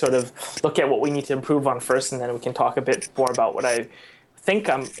always sort of look at what we need to improve on first, and then we can talk a bit more about what I think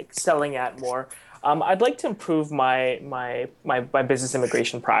I'm excelling at more. I'd like to improve my business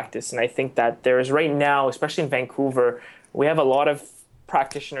immigration practice, and I think that there is right now, especially in Vancouver, we have a lot of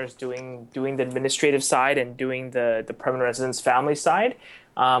practitioners doing the administrative side and doing the permanent residence family side.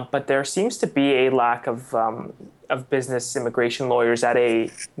 But there seems to be a lack of business immigration lawyers at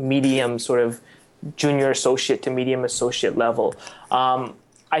a medium sort of junior associate to medium associate level.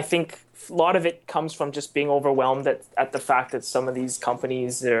 I think a lot of it comes from just being overwhelmed at the fact that some of these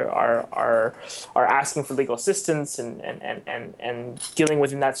companies are asking for legal assistance and dealing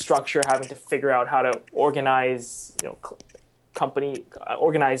within that structure, having to figure out how to organize,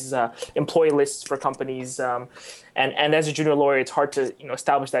 employee lists for companies, and as a junior lawyer, it's hard to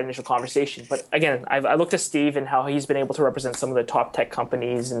establish that initial conversation. But again, I looked at Steve and how he's been able to represent some of the top tech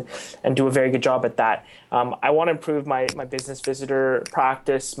companies and do a very good job at that. I want to improve my business visitor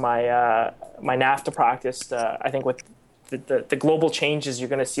practice, my NAFTA practice. I think with the global changes, you're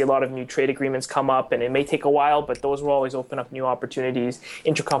going to see a lot of new trade agreements come up, and it may take a while, but those will always open up new opportunities,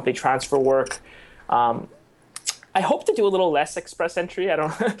 intercompany transfer work. I hope to do a little less express entry. I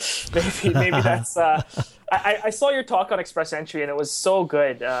don't maybe that's I saw your talk on express entry, and it was so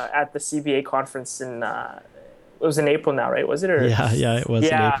good at the CBA conference it was in April now, right? Was it? Yeah, it was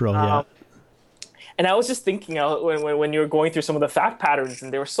in April. Yeah. And I was just thinking when you were going through some of the fact patterns,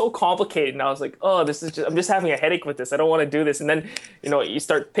 and they were so complicated, and I was like, oh, I'm just having a headache with this. I don't want to do this. And then, you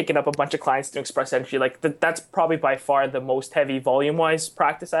start picking up a bunch of clients doing express entry. That's probably by far the most heavy volume-wise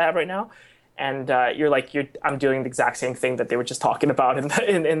practice I have right now. And I'm doing the exact same thing that they were just talking about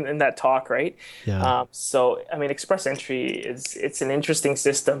in that talk, right? Yeah. So I mean, express entry it's an interesting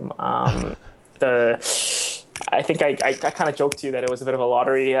system. I think I kind of joked to you that it was a bit of a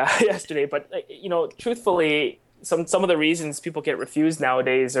lottery yesterday, but truthfully, some of the reasons people get refused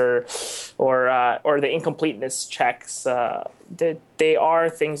nowadays or the incompleteness checks, they are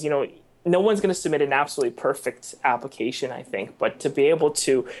things no one's going to submit an absolutely perfect application, I think, but to be able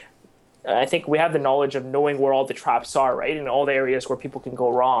to. I think we have the knowledge of knowing where all the traps are, right, in all the areas where people can go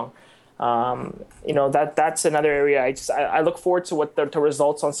wrong. That's another area. I look forward to what the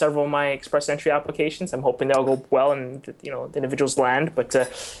results on several of my express entry applications. I'm hoping they'll go well and the individuals land, but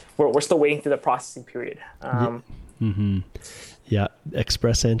we're still waiting through the processing period. Yeah,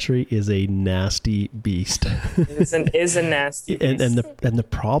 express entry is a nasty beast. is a nasty beast. And the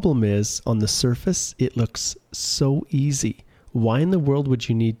problem is, on the surface, it looks so easy. Why in the world would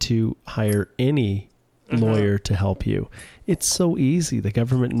you need to hire any lawyer to help you? It's so easy. The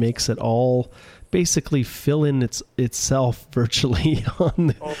government makes it all basically fill in itself virtually on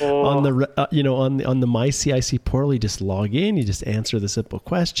the MyCIC portal. You just log in, you just answer the simple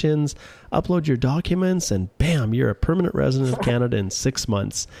questions, upload your documents, and bam, you're a permanent resident of Canada in 6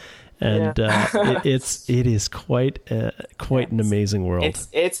 months. And it is quite an amazing world.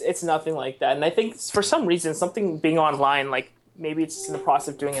 It's nothing like that. And I think for some reason, something being online, like maybe it's in the process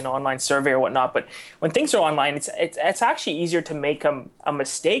of doing an online survey or whatnot, but when things are online, it's actually easier to make a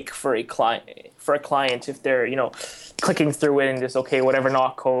mistake for a client if they're, clicking through it and just, okay, whatever,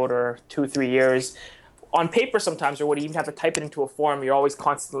 not code or 2-3 years. On paper sometimes, or what you even have to type it into a form, you're always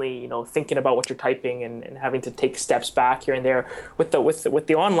constantly, thinking about what you're typing and having to take steps back here and there. With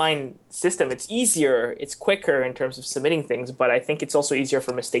the online system, it's easier, it's quicker in terms of submitting things, but I think it's also easier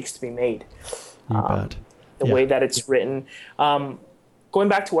for mistakes to be made. You bet. The way that it's written. Going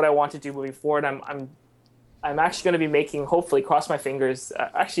back to what I want to do moving forward, I'm actually going to be making, hopefully, cross my fingers.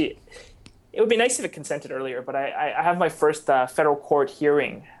 Actually, it would be nice if it consented earlier, but I have my first federal court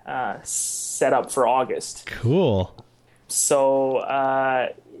hearing set up for August. Cool. So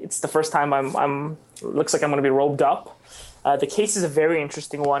it's the first time I'm looks like I'm going to be robed up. The case is a very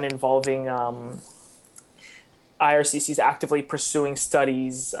interesting one involving IRCC's actively pursuing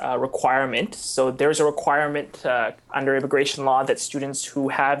studies requirement. So there's a requirement under immigration law that students who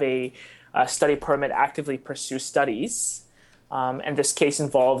have a study permit actively pursue studies. And this case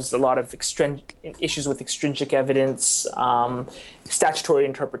involves a lot of issues with extrinsic evidence, statutory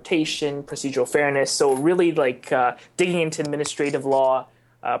interpretation, procedural fairness. So really digging into administrative law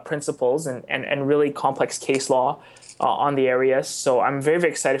principles and really complex case law on the area. So I'm very,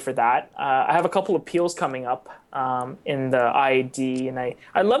 very excited for that. I have a couple of appeals coming up in the IAD, and I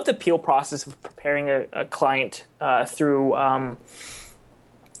love the appeal process of preparing a client through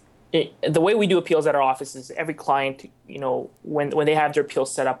the way we do appeals at our office is every client, when they have their appeal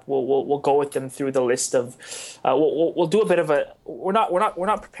set up, we'll go with them through the list of, we'll do a bit of we're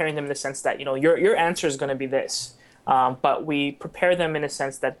not preparing them in the sense that, your answer is going to be this, but we prepare them in a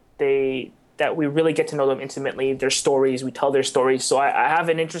sense that we really get to know them intimately, their stories, we tell their stories. So I have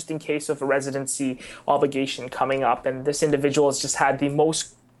an interesting case of a residency obligation coming up, and this individual has just had the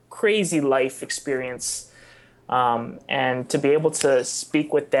most crazy life experience. And to be able to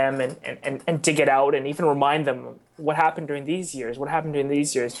speak with them and dig it out and even remind them what happened during these years,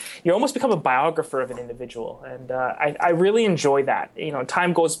 you almost become a biographer of an individual. And I really enjoy that.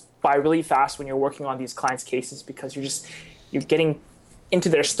 Time goes by really fast when you're working on these clients' cases because you're getting into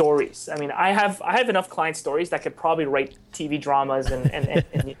their stories. I mean, I have enough client stories that could probably write TV dramas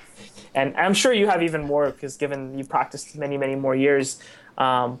and I'm sure you have even more because given you practiced many, many more years.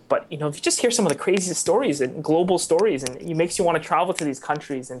 But if you just hear some of the craziest stories and global stories, and it makes you want to travel to these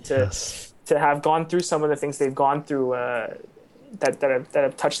countries and to have gone through some of the things they've gone through that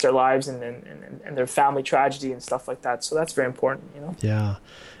have touched their lives and their family tragedy and stuff like that. So that's very important. Yeah,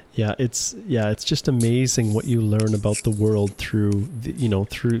 it's just amazing what you learn about the world through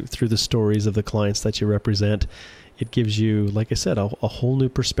the stories of the clients that you represent. It gives you, like I said, a whole new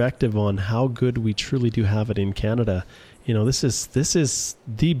perspective on how good we truly do have it in Canada. This is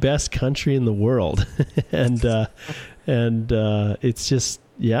the best country in the world, and it's just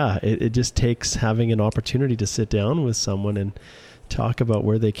it just takes having an opportunity to sit down with someone and talk about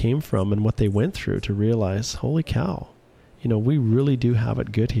where they came from and what they went through to realize, holy cow, we really do have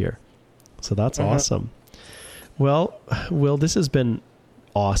it good here. So that's awesome. Well, Will, this has been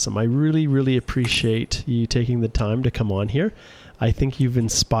awesome. I really, really appreciate you taking the time to come on here. I think you've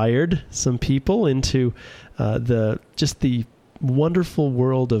inspired some people into the wonderful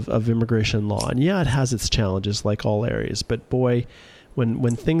world of immigration law. And yeah, it has its challenges like all areas, but boy,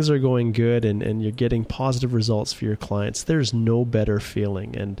 when things are going good and you're getting positive results for your clients, there's no better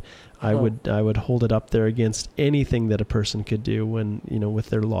feeling. And I would hold it up there against anything that a person could do when,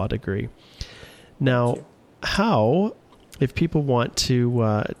 with their law degree. Now, if people want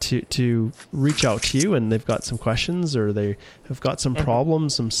to reach out to you and they've got some questions or they have got some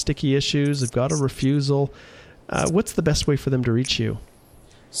problems, some sticky issues, they've got a refusal, what's the best way for them to reach you?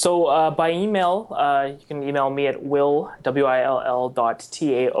 So by email, you can email me at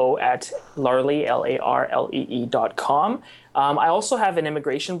will.tao@larlee, LARLEE.com. I also have an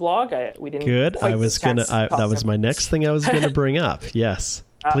immigration blog. We didn't. Good. That was my next thing I was going to bring up. Yes.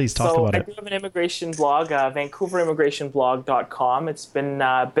 Please talk about it. I do have an immigration blog, VancouverImmigrationBlog.com. It's been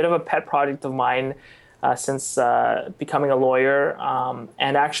a bit of a pet project of mine since becoming a lawyer.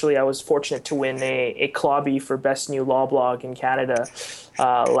 And actually, I was fortunate to win a CLAWBY for Best New Law Blog in Canada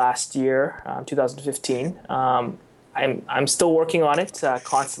last year, 2015. I'm still working on it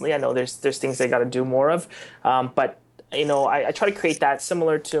constantly. I know there's things I got to do more of, but I try to create that,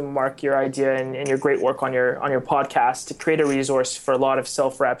 similar to Mark, your idea and your great work on your podcast, to create a resource for a lot of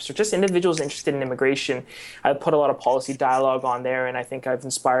self-reps or just individuals interested in immigration. I put a lot of policy dialogue on there, and I think I've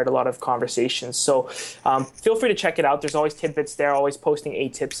inspired a lot of conversations. So feel free to check it out. There's always tidbits there, always posting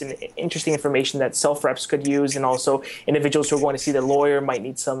tips and interesting information that self-reps could use, and also individuals who are going to see their lawyer might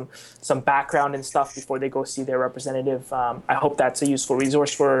need some background and stuff before they go see their representative. I hope that's a useful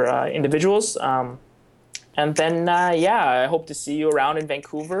resource for individuals. And then, I hope to see you around in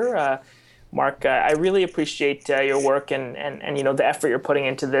Vancouver. Mark, I really appreciate your work and the effort you're putting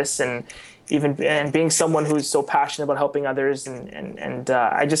into this, and being someone who's so passionate about helping others. And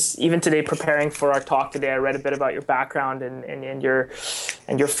I just, even today, preparing for our talk today, I read a bit about your background and your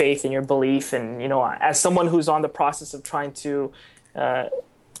faith and your belief. And, as someone who's on the process of trying to, I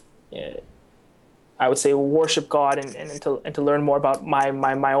would say, worship God and to learn more about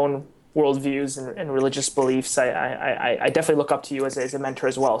my own worldviews and religious beliefs, I definitely look up to you as a mentor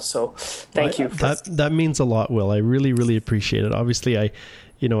as well. So thank you. That means a lot, Will. I really, really appreciate it. Obviously, I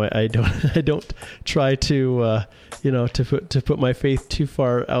don't try to put my faith too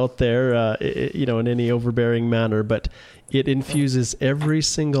far out there, in any overbearing manner, but it infuses every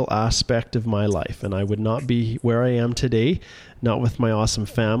single aspect of my life, and I would not be where I am today, not with my awesome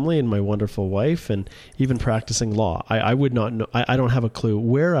family and my wonderful wife, and even practicing law. I would not know. I don't have a clue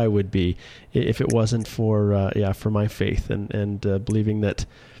where I would be if it wasn't for my faith and believing that,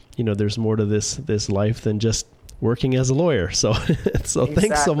 there's more to this life than just working as a lawyer. So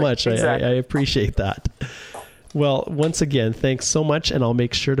thanks so much. Exactly. I appreciate that. Well, once again, thanks so much. And I'll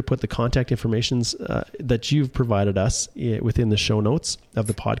make sure to put the contact information that you've provided us within the show notes of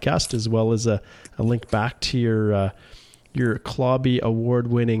the podcast, as well as a link back to your CLAWBY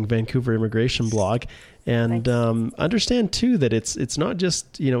award-winning Vancouver immigration blog. And understand too that it's not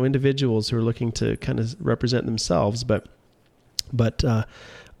just individuals who are looking to kind of represent themselves, but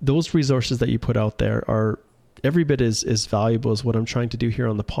those resources that you put out there are every bit as valuable as what I'm trying to do here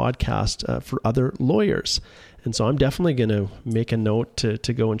on the podcast for other lawyers. And so I'm definitely going to make a note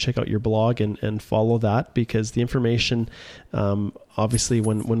to go and check out your blog and follow that, because the information, obviously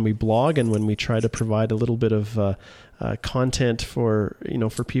when we blog and when we try to provide a little bit of content for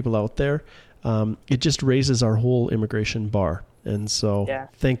people out there, it just raises our whole immigration bar. And so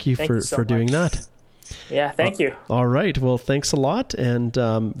thank you for doing that. Yeah, thank you. All right. Well, thanks a lot. And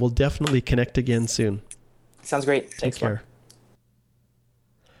we'll definitely connect again soon. Sounds great. Thanks, Take care.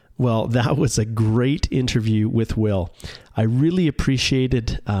 Well, that was a great interview with Will. I really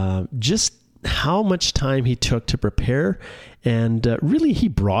appreciated just how much time he took to prepare, and really he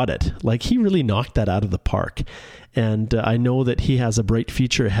brought it. Like, he really knocked that out of the park. And I know that he has a bright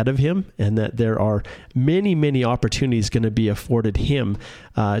future ahead of him, and that there are many, many opportunities going to be afforded him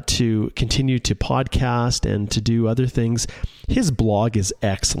to continue to podcast and to do other things. His blog is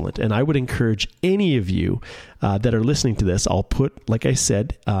excellent, and I would encourage any of you that are listening to this, I'll put, like I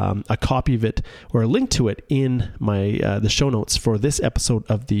said, a copy of it or a link to it in the show notes for this episode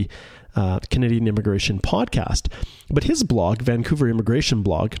of the Canadian Immigration Podcast. But his blog, Vancouver Immigration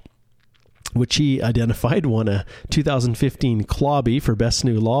Blog, which he identified won a 2015 CLAWBY for Best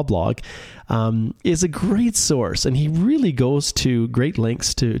New Law Blog, is a great source. And he really goes to great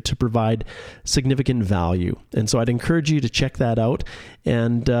lengths to provide significant value. And so I'd encourage you to check that out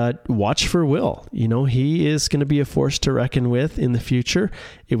and watch for Will. He is going to be a force to reckon with in the future.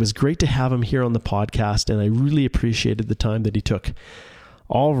 It was great to have him here on the podcast, and I really appreciated the time that he took.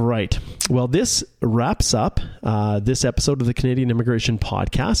 All right. Well, this wraps up this episode of the Canadian Immigration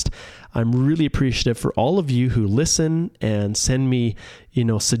Podcast. I'm really appreciative for all of you who listen and send me,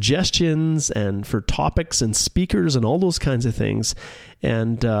 suggestions and for topics and speakers and all those kinds of things.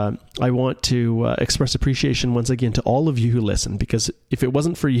 And I want to express appreciation once again to all of you who listen, because if it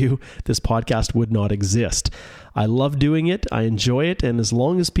wasn't for you, this podcast would not exist. I love doing it. I enjoy it. And as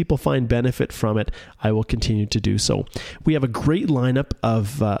long as people find benefit from it, I will continue to do so. We have a great lineup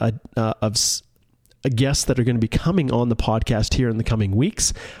of guests that are going to be coming on the podcast here in the coming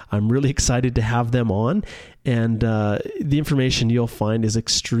weeks. I'm really excited to have them on. And the information you'll find is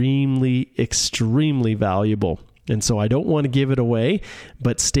extremely, extremely valuable. And so I don't want to give it away,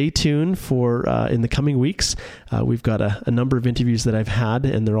 but stay tuned for in the coming weeks. We've got a number of interviews that I've had,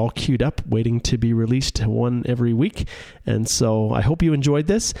 and they're all queued up, waiting to be released, one every week. And so I hope you enjoyed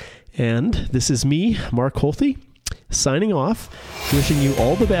this. And this is me, Mark Holthe, signing off, wishing you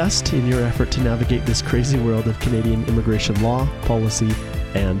all the best in your effort to navigate this crazy world of Canadian immigration law, policy,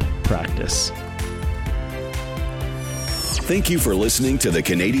 and practice. Thank you for listening to the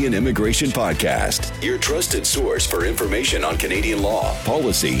Canadian Immigration Podcast, your trusted source for information on Canadian law,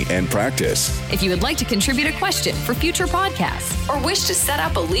 policy, and practice. If you would like to contribute a question for future podcasts or wish to set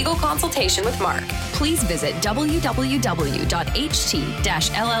up a legal consultation with Mark, please visit www.ht-llp.com.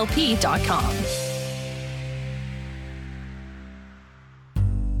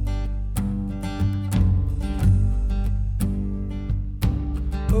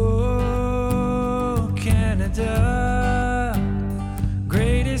 Oh, Canada,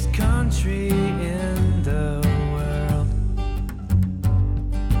 greatest country in the world.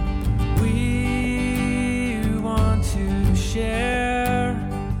 We want to share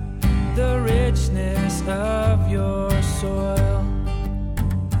the richness of your soil.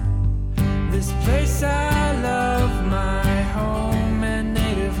 This place I love, my home and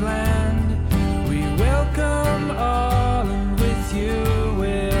native land. We welcome all, and with you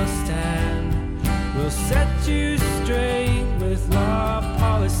we'll stand. We'll set you straight with law,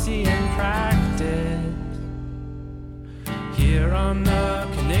 policy, and practice. Here on the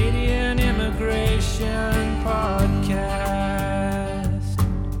Canadian Immigration Podcast.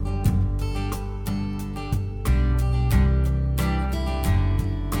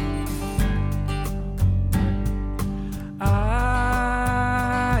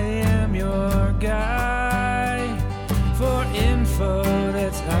 I am your guy for info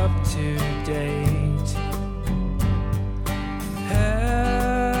that's up to date.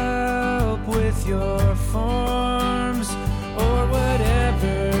 Help with your forms or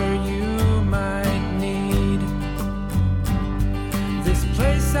whatever you might need. This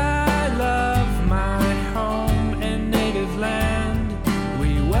place I love, my home and native land.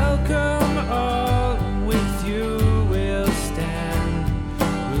 We welcome all, and with you we'll stand.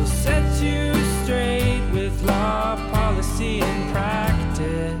 We'll set you straight with law, policy, and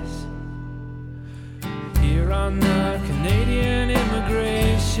practice. Here on the Canadian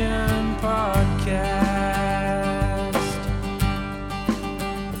Immigration